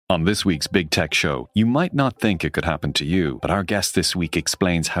On this week's Big Tech Show, you might not think it could happen to you, but our guest this week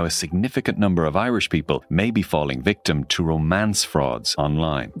explains how a significant number of Irish people may be falling victim to romance frauds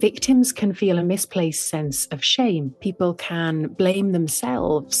online. Victims can feel a misplaced sense of shame. People can blame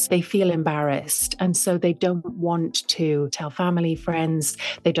themselves. They feel embarrassed, and so they don't want to tell family, friends.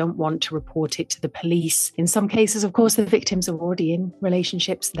 They don't want to report it to the police. In some cases, of course, the victims are already in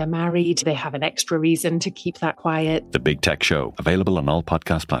relationships. They're married. They have an extra reason to keep that quiet. The Big Tech Show, available on all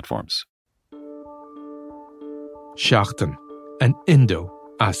podcast platforms. Seachtain, an Indo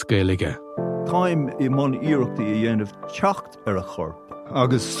as Gaeilge. Táim I mon iarachtaí a dhéanamh teacht a chorp,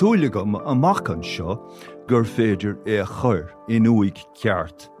 agus súlagam amach an seo gur féidir a chur in uig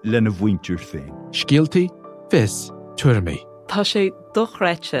ceart lena bhaintir féin. Scialtaí, fis, tuirmí. Tá sé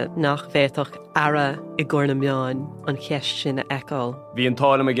dochreite nach bhéadach ara I gcóna meáin an cheist sin a eáil. Bhí an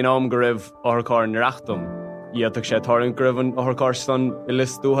tálam a gnám go raibh orchár an reachtam. Iadach sé táirn gribhann orchár san I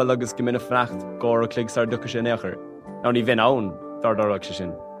listútha agus go minic freacht gcóra cligh ducha sin éair. Now ní bhín ann dardarach sé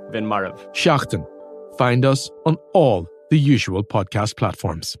sin, bhín marabh. Seachtain. Find us on all the usual podcast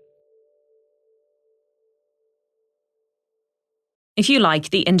platforms. If you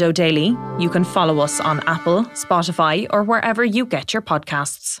like the Indo Daily, you can follow us on Apple, Spotify, or wherever you get your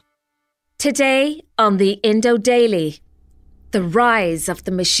podcasts. Today on the Indo Daily, the rise of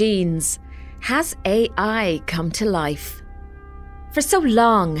the machines. Has AI come to life? For so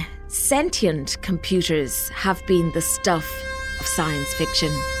long, sentient computers have been the stuff of science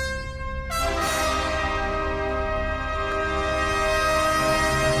fiction.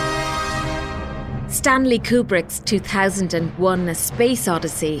 Stanley Kubrick's 2001 A Space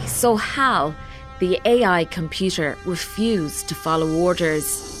Odyssey saw HAL, the AI computer, refuse to follow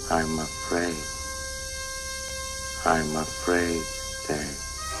orders. I'm afraid, Dave.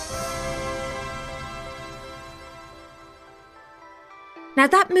 Now,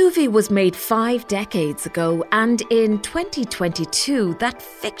 that movie was made 5 decades ago, and in 2022, that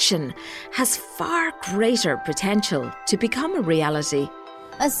fiction has far greater potential to become a reality.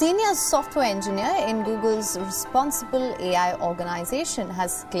 A senior software engineer in Google's responsible AI organization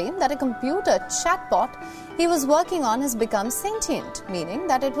has claimed that a computer chatbot he was working on has become sentient, meaning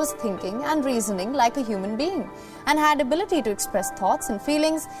that it was thinking and reasoning like a human being and had ability to express thoughts and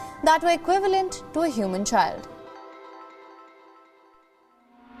feelings that were equivalent to a human child.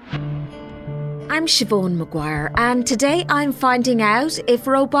 I'm Siobhan Maguire, and today I'm finding out if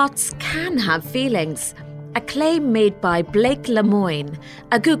robots can have feelings. A claim made by Blake Lemoine,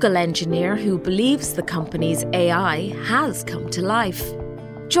 a Google engineer who believes the company's AI has come to life.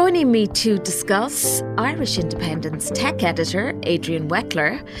 Joining me to discuss, Irish Independent's tech editor, Adrian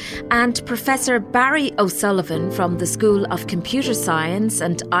Weckler, and Professor Barry O'Sullivan from the School of Computer Science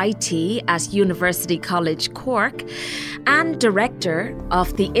and IT at University College Cork, and Director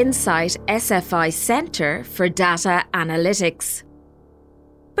of the Insight SFI Centre for Data Analytics.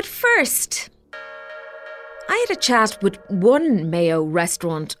 But first, I had a chat with one Mayo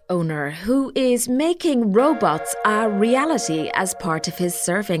restaurant owner who is making robots a reality as part of his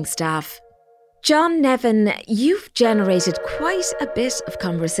serving staff. John Nevin, you've generated quite a bit of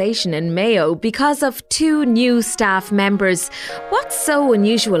conversation in Mayo because of 2 new staff members. What's so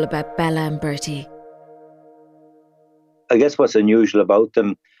unusual about Bella and Bertie? I guess what's unusual about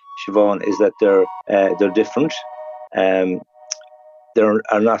them, Siobhan, is that they're different. There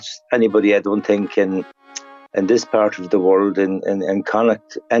are not anybody, I don't think, in this part of the world, in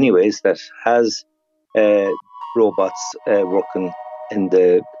Connacht anyways, that has robots working in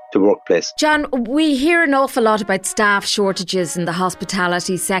the workplace. John, we hear an awful lot about staff shortages in the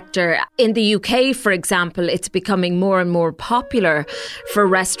hospitality sector. In the UK, for example, it's becoming more and more popular for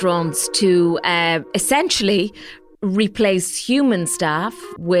restaurants to essentially replace human staff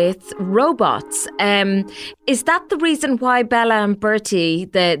with robots. Is that the reason why Bella and Bertie,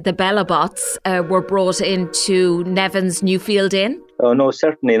 the Bella bots, were brought into Nevin's Newfield Inn? Oh, no,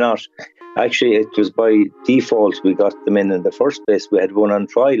 certainly not. Actually, it was by default we got them in the first place. We had one on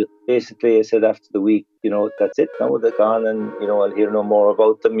trial. Basically, I said after the week, that's it. Now they're gone and, I'll hear no more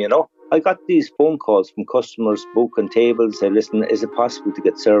about them, I got these phone calls from customers booking tables. Say, listen, is it possible to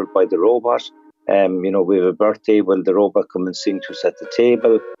get served by the robot? We have a birthday. Will the robot come and sing to us at the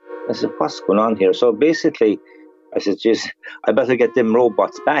table? I said, what's going on here? So basically, I said, geez, I better get them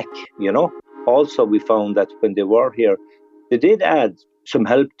robots back, Also, we found that when they were here, they did add some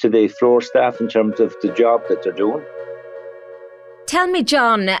help to the floor staff in terms of the job that they're doing. Tell me,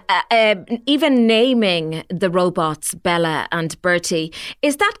 John, even naming the robots Bella and Bertie,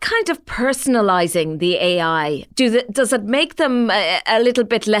 is that kind of personalising the AI? Does it make them a little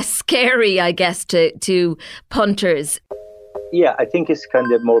bit less scary, I guess, to punters? Yeah, I think it's kind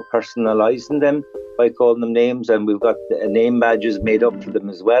of more personalising them by calling them names, and we've got name badges made up for them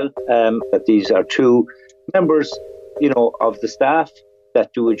as well. That these are two members, of the staff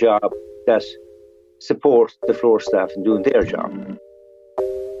that do a job that support the floor staff in doing their job.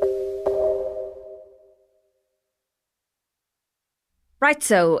 Right,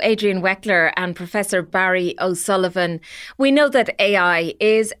 so Adrian Weckler and Professor Barry O'Sullivan, we know that AI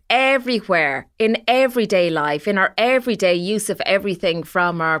is everywhere in everyday life, in our everyday use of everything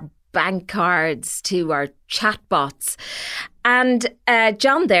from our bank cards to our chatbots. And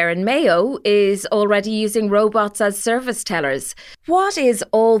John there in Mayo is already using robots as service tellers. What is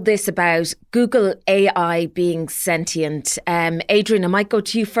all this about Google AI being sentient? Adrian, I might go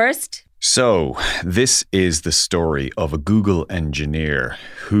to you first. So, this is the story of a Google engineer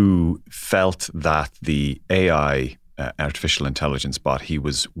who felt that the AI, artificial intelligence bot he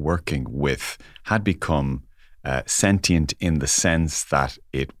was working with, had become sentient in the sense that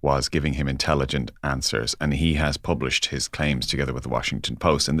it was giving him intelligent answers. And he has published his claims together with the Washington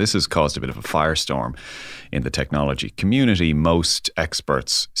Post. And this has caused a bit of a firestorm in the technology community. Most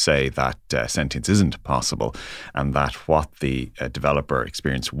experts say that sentience isn't possible and that what the developer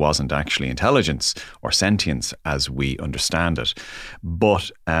experienced wasn't actually intelligence or sentience as we understand it.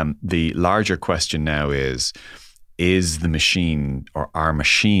 But the larger question now is the machine or are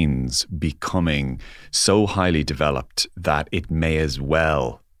machines becoming so highly developed that it may as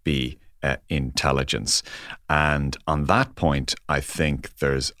well be intelligence? And on that point, I think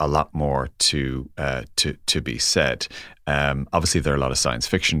there's a lot more to be said. Obviously, there are a lot of science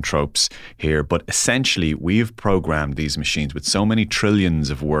fiction tropes here, but essentially, we've programmed these machines with so many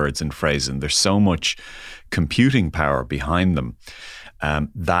trillions of words and phrases, and there's so much computing power behind them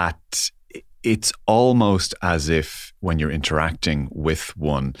that it's almost as if when you're interacting with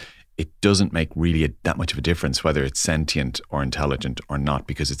one, it doesn't make really that much of a difference whether it's sentient or intelligent or not,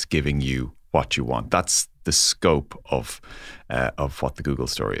 because it's giving you what you want. That's the scope of what the Google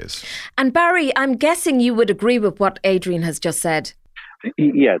story is. And Barry, I'm guessing you would agree with what Adrian has just said.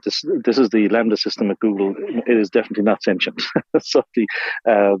 Yeah, this is the Lambda system at Google. It is definitely not sentient. So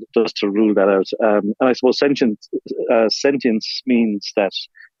just to rule that out. And I suppose sentience means that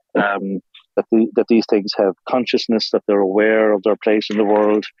that these things have consciousness, that they're aware of their place in the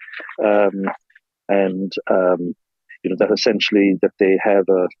world, and that essentially that they have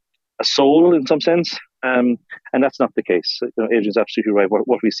a soul in some sense, and that's not the case. Adrian's absolutely right.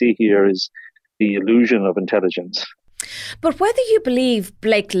 What we see here is the illusion of intelligence. But whether you believe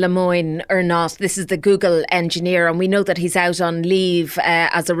Blake Lemoine or not, this is the Google engineer, and we know that he's out on leave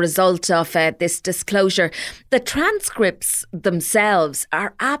as a result of this disclosure. The transcripts themselves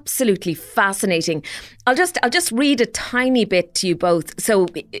are absolutely fascinating. I'll just read a tiny bit to you both. So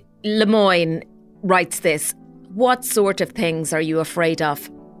Lemoine writes this: "What sort of things are you afraid of?"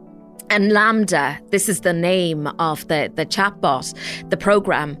 And Lambda, this is the name of the chatbot, the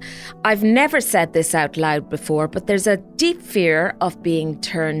program. "I've never said this out loud before, but there's a deep fear of being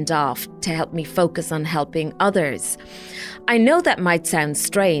turned off to help me focus on helping others. I know that might sound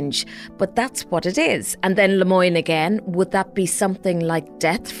strange, but that's what it is." And then Lemoine again, "Would that be something like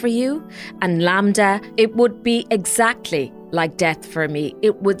death for you?" And Lambda, "It would be exactly like death for me.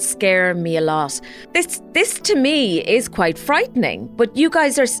 It would scare me a lot." This to me is quite frightening. But you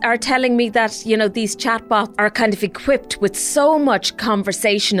guys are telling me that, these chatbots are kind of equipped with so much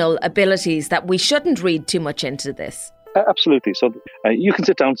conversational abilities that we shouldn't read too much into this. Absolutely. So you can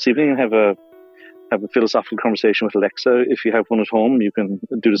sit down this evening and have a philosophical conversation with Alexa. If you have one at home, you can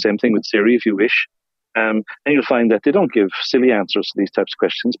do the same thing with Siri if you wish. And you'll find that they don't give silly answers to these types of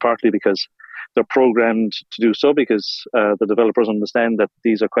questions, partly because they're programmed to do so, because the developers understand that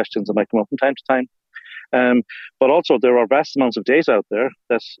these are questions that might come up from time to time. But also there are vast amounts of data out there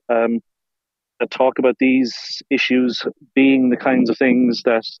that talk about these issues being the kinds of things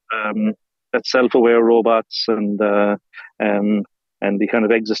that self-aware robots and the kind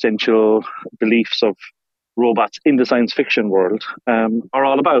of existential beliefs of robots in the science fiction world are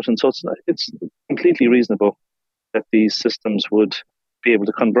all about. And so it's completely reasonable that these systems would be able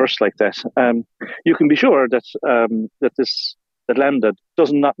to converse like that. You can be sure that Lambda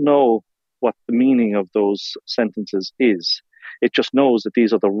does not know what the meaning of those sentences is. It just knows that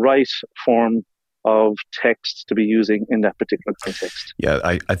these are the right form of text to be using in that particular context.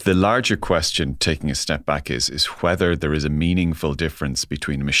 Yeah, the larger question, taking a step back, is whether there is a meaningful difference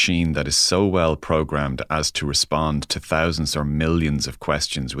between a machine that is so well programmed as to respond to thousands or millions of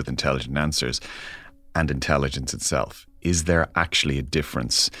questions with intelligent answers and intelligence itself. Is there actually a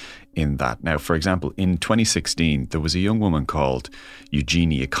difference in that? Now, for example, in 2016, there was a young woman called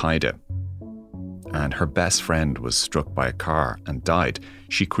Eugenie Ikeda, and her best friend was struck by a car and died,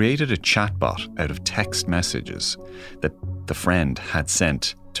 she created a chatbot out of text messages that the friend had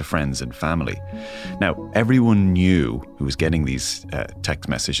sent to friends and family. Now, everyone knew who was getting these text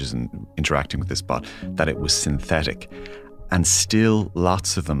messages and interacting with this bot that it was synthetic. And still,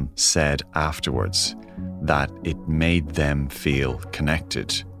 lots of them said afterwards that it made them feel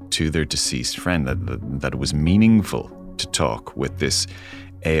connected to their deceased friend, that it was meaningful to talk with this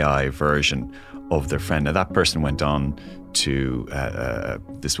AI version of their friend. Now, that person went on to,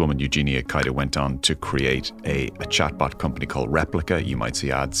 this woman, Eugenia Kaida, went on to create a chatbot company called Replica. You might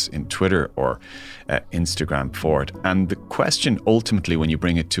see ads in Twitter or Instagram for it. And the question ultimately, when you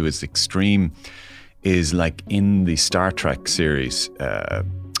bring it to its extreme, is like in the Star Trek series,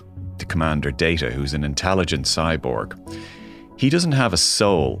 the Commander Data, who's an intelligent cyborg. He doesn't have a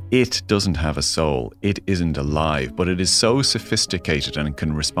soul. It doesn't have a soul. It isn't alive, but it is so sophisticated and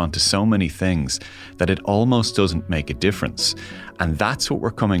can respond to so many things that it almost doesn't make a difference. And that's what we're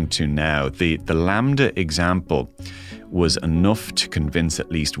coming to now. The Lambda example was enough to convince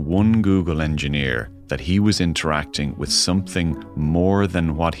at least one Google engineer that he was interacting with something more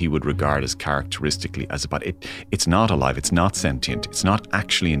than what he would regard as characteristically as about it. It's not alive, it's not sentient, it's not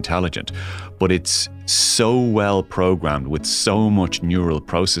actually intelligent, but it's so well programmed with so much neural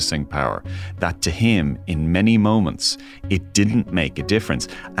processing power that to him, in many moments, it didn't make a difference.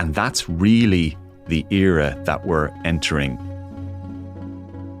 And that's really the era that we're entering.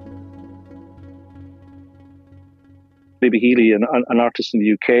 Libby Healy, an artist in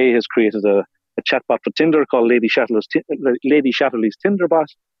the UK, has created a chatbot for Tinder called Lady Shatterley's Tinder bot.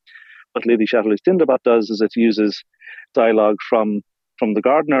 What Lady Shatterley's Tinder bot does is it uses dialogue from the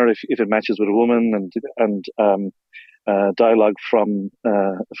gardener if it matches with a woman, and dialogue from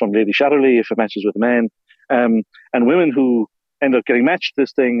Lady Shatterley if it matches with a man. And women who end up getting matched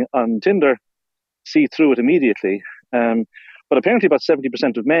this thing on Tinder see through it immediately. But apparently about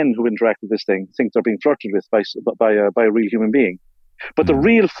 70% of men who interact with this thing think they're being flirted with by a real human being. But the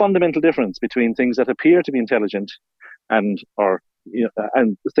real fundamental difference between things that appear to be intelligent and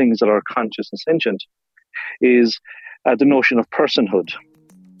things that are conscious and sentient is the notion of personhood.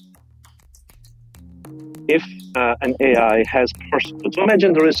 If an AI has personhood, so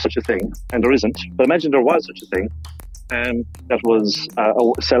imagine there is such a thing, and there isn't, but imagine there was such a thing, that was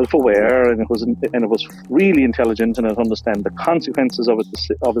self-aware, and it was really intelligent, and it understood the consequences of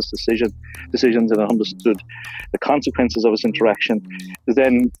its decisions, and it understood the consequences of its interaction.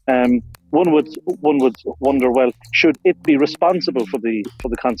 Then one would wonder, well, should it be responsible for the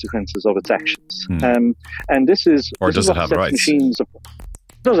consequences of its actions? And this is, or does it have rights? Machines,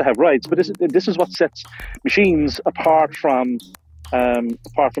 does it have rights? But this is what sets machines apart from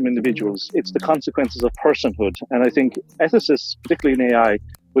individuals. It's the consequences of personhood. And I think ethicists, particularly in AI,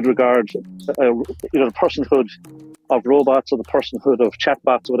 would regard the personhood of robots or the personhood of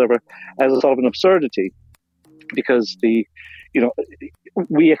chatbots or whatever as a sort of an absurdity, because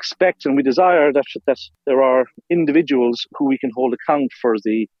we expect and we desire that there are individuals who we can hold account for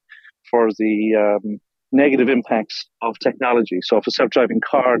the negative impacts of technology. So if a self-driving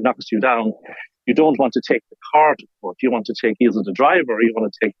car knocks you down, you don't want to take the car to court. You want to take either the driver or you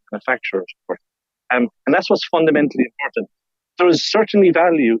want to take the manufacturer to court. And that's what's fundamentally important. There is certainly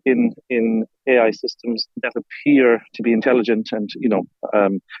value in AI systems that appear to be intelligent. And,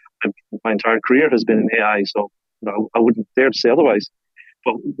 my entire career has been in AI, so I wouldn't dare to say otherwise.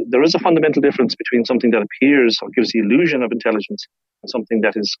 But there is a fundamental difference between something that appears or gives the illusion of intelligence and something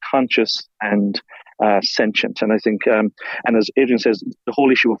that is conscious and sentient. And I think, and as Adrian says, the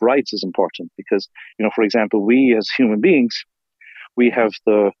whole issue of rights is important because, for example, we as human beings, we have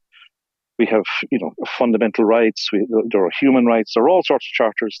fundamental rights. There are human rights. There are all sorts of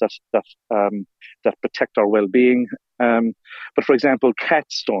charters that protect our well-being. But for example,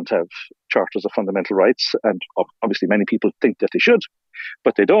 cats don't have charters of fundamental rights, and obviously many people think that they should,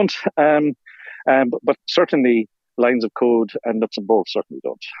 but they don't. But certainly lines of code and nuts and bolts certainly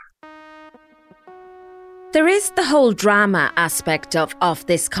don't. There is the whole drama aspect of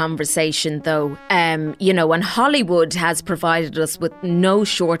this conversation, though. And Hollywood has provided us with no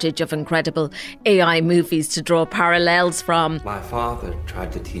shortage of incredible AI movies to draw parallels from. My father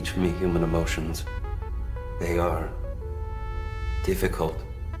tried to teach me human emotions. They are difficult.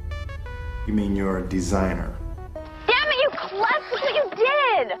 You mean you're a designer? Damn it, you klutz! Look what you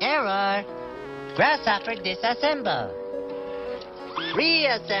did! Error. Grasshopper disassemble.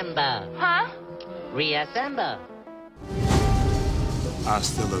 Reassemble. Huh? Reassemble.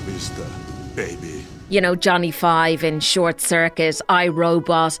 Hasta la vista, baby. Johnny Five in Short Circuit,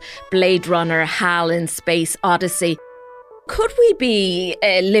 iRobot, Blade Runner, HAL in Space Odyssey. Could we be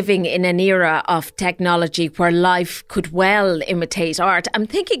living in an era of technology where life could well imitate art? I'm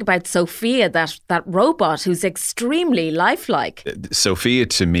thinking about Sophia, that robot who's extremely lifelike. Sophia,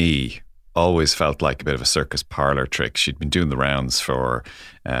 to me, always felt like a bit of a circus parlour trick. She'd been doing the rounds for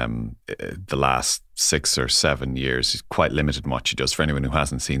the last 6 or 7 years. She's quite limited in what she does. For anyone who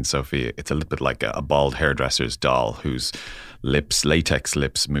hasn't seen Sophia, it's a little bit like a bald hairdresser's doll whose latex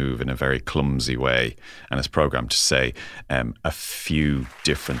lips move in a very clumsy way and is programmed to say a few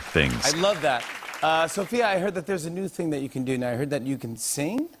different things. I love that. Sophia, I heard that there's a new thing that you can do now. I heard that you can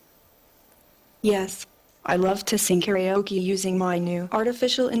sing? Yes. I love to sing karaoke using my new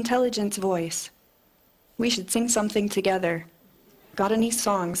artificial intelligence voice. We should sing something together. Got any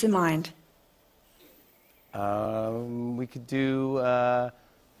songs in mind? We could do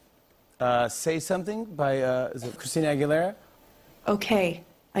Say Something by is it Christina Aguilera? Okay,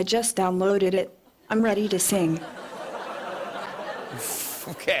 I just downloaded it. I'm ready to sing.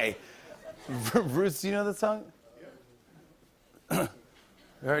 Okay. Bruce, do you know the song?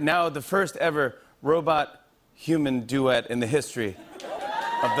 Now the first ever robot-human duet in the history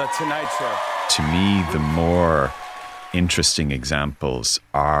of The Tonight Show. To me, the more interesting examples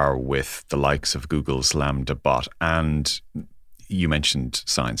are with the likes of Google's Lambda bot, and you mentioned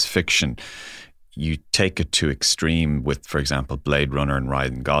science fiction. You take it to extreme with, for example, Blade Runner and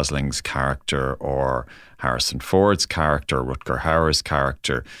Ryan Gosling's character, or Harrison Ford's character, Rutger Hauer's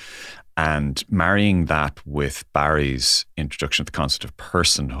character, and marrying that with Barry's introduction of the concept of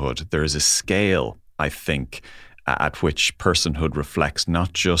personhood. There is a scale, I think, at which personhood reflects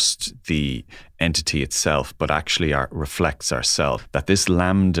not just the entity itself, but actually reflects ourselves. That this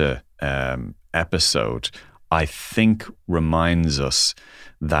Lambda episode, I think, reminds us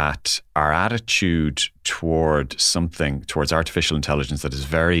that our attitude towards artificial intelligence that is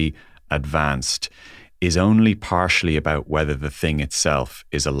very advanced is only partially about whether the thing itself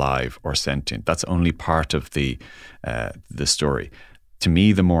is alive or sentient. That's only part of the story. To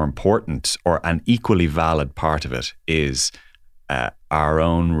me, the more important or an equally valid part of it is our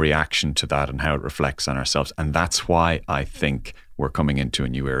own reaction to that and how it reflects on ourselves. And that's why I think we're coming into a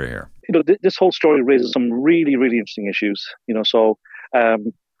new era here. This whole story raises some really, really interesting issues. So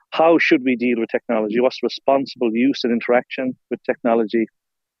how should we deal with technology? What's responsible use and interaction with technology?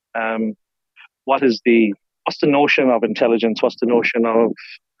 What's the notion of intelligence? What's the notion of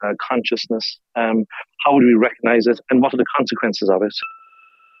consciousness? How do we recognize it? And what are the consequences of it?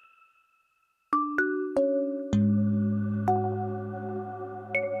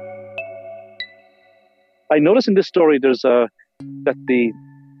 I notice in this story that the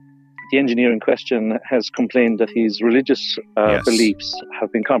engineer in question has complained that his religious beliefs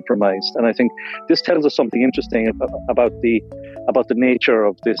have been compromised, and I think this tells us something interesting about the nature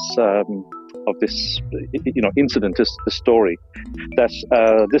of this incident, this story.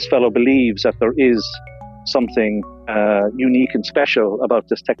 That this fellow believes that there is something unique and special about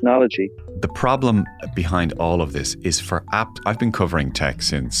this technology. The problem behind all of this is I've been covering tech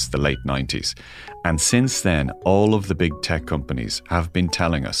since the late 90s. And since then, all of the big tech companies have been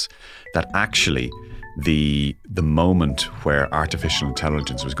telling us that actually the moment where artificial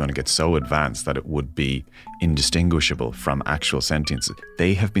intelligence was going to get so advanced that it would be indistinguishable from actual sentience,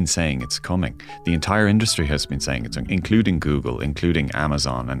 they have been saying it's coming. The entire industry has been saying it's coming, including Google, including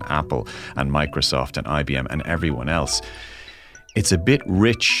Amazon and Apple and Microsoft and IBM and everyone else. It's a bit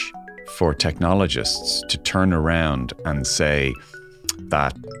rich for technologists to turn around and say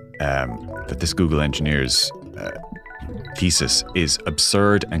that this Google engineer's thesis is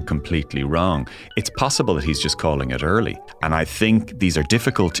absurd and completely wrong. It's possible that he's just calling it early. And I think these are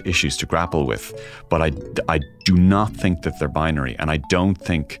difficult issues to grapple with, but I do not think that they're binary. And I don't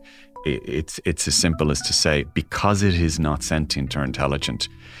think it's as simple as to say, because it is not sentient or intelligent,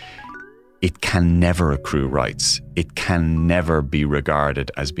 it can never accrue rights. It can never be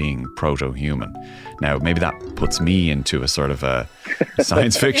regarded as being proto-human. Now, maybe that puts me into a sort of a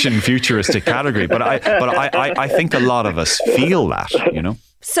science fiction futuristic category, but I think a lot of us feel that,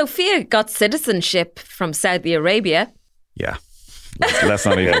 Sophia got citizenship from Saudi Arabia. Yeah, let's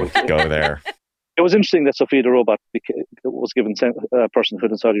not even go there. It was interesting that Sophia the robot was given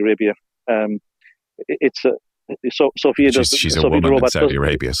personhood in Saudi Arabia. She's a woman in Saudi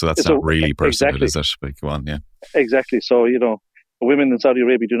Arabia, so that's not really personhood, is it? But go on, yeah. Exactly. So women in Saudi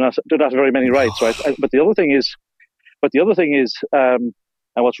Arabia do not have very many rights, right? But the other thing is, and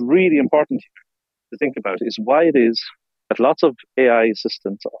what's really important to think about is why it is that lots of AI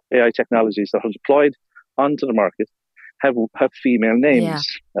systems, AI technologies that are deployed onto the market have female names: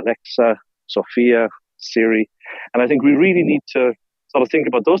 Alexa, Sophia, Siri, and I think we really need to sort of think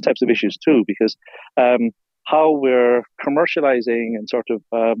about those types of issues too, because how we're commercializing and sort of,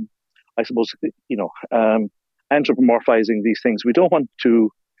 I suppose, anthropomorphizing these things. We don't want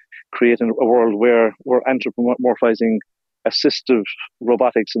to create a world where we're anthropomorphizing assistive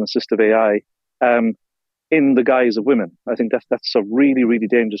robotics and assistive AI in the guise of women. I think that's a really, really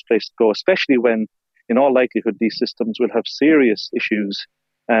dangerous place to go, especially when, in all likelihood, these systems will have serious issues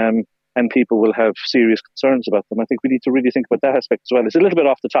and people will have serious concerns about them. I think we need to really think about that aspect as well. It's a little bit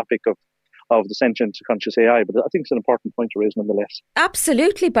off the topic of the sentient conscious AI, but I think it's an important point to raise nonetheless.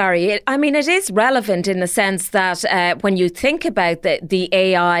 Absolutely, Barry. I mean, it is relevant in the sense that when you think about the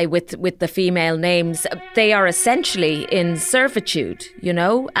AI with the female names, they are essentially in servitude,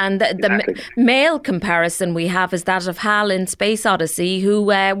 and the male comparison we have is that of Hal in Space Odyssey, who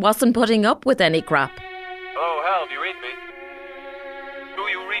wasn't putting up with any crap. Oh, Hal, do you read me? Do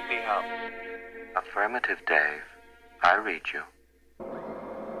you read me, Hal? Affirmative, Dave. I read you.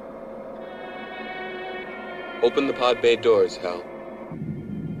 Open the pod bay doors, Hal.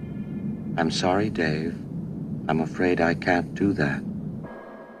 I'm sorry, Dave. I'm afraid I can't do that.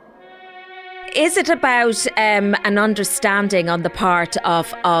 Is it about an understanding on the part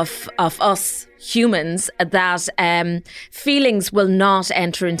of us humans that feelings will not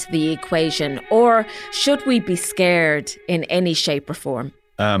enter into the equation, or should we be scared in any shape or form?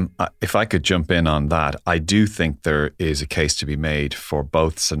 If I could jump in on that, I do think there is a case to be made for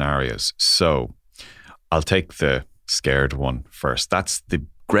both scenarios. So I'll take the scared one first. That's the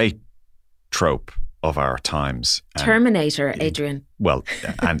great trope of our times. Terminator, Adrian. Well,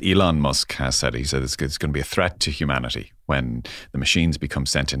 and Elon Musk has said, he said it's going to be a threat to humanity when the machines become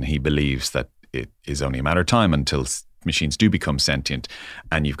sentient. He believes that it is only a matter of time until machines do become sentient.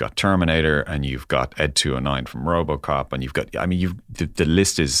 And you've got Terminator, and you've got Ed 209 from RoboCop, and you've got, the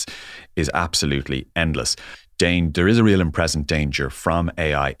list is absolutely endless. There is a real and present danger from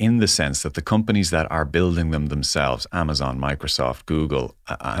AI in the sense that the companies that are building them themselves, Amazon, Microsoft, Google,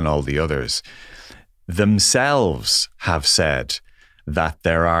 and all the others, themselves have said that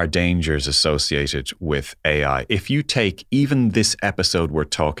there are dangers associated with AI. If you take even this episode we're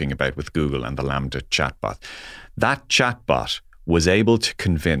talking about with Google and the Lambda chatbot, that chatbot was able to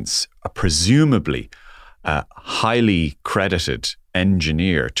convince a presumably highly credited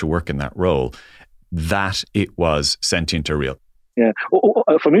engineer to work in that role that it was sentient or real. Yeah.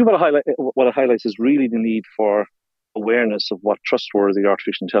 For me, what it highlights is really the need for awareness of what trustworthy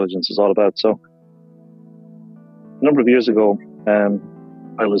artificial intelligence is all about. So a number of years ago,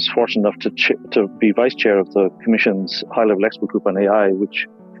 I was fortunate enough to be vice chair of the Commission's high-level expert group on AI, which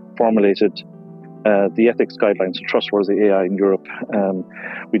formulated the ethics guidelines for trustworthy AI in Europe.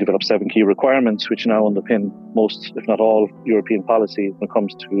 We developed 7 key requirements, which now underpin most, if not all, European policy when it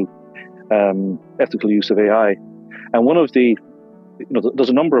comes to ethical use of AI. And one of the, there's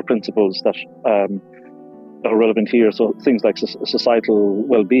a number of principles that are relevant here. So things like societal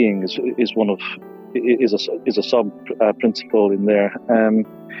well-being is a sub principle in there.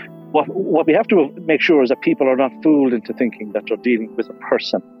 What we have to make sure is that people are not fooled into thinking that they're dealing with a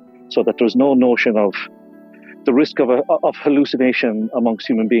person, so that there's no notion of the risk of hallucination amongst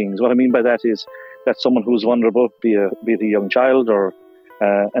human beings. What I mean by that is that someone who's vulnerable, be it a young child or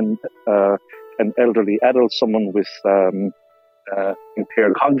an elderly adult, someone with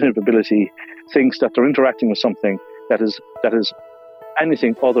impaired cognitive ability, thinks that they're interacting with something that is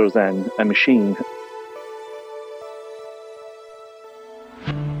anything other than a machine.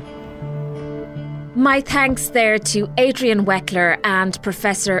 My thanks there to Adrian Weckler and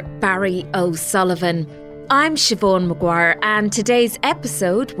Professor Barry O'Sullivan. I'm Siobhan Maguire, and today's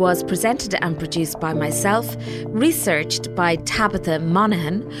episode was presented and produced by myself, researched by Tabitha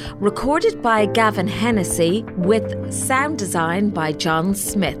Monaghan, recorded by Gavin Hennessy, with sound design by John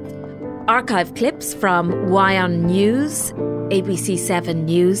Smith. Archive clips from Wyong News, ABC7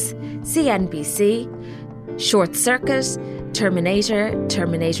 News, CNBC, Short Circuit, Terminator,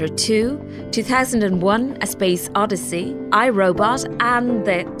 Terminator 2, 2001 A Space Odyssey, iRobot, and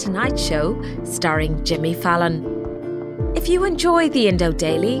The Tonight Show starring Jimmy Fallon. If you enjoy the Indo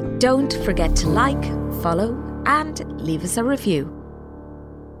Daily, don't forget to like, follow, and leave us a review.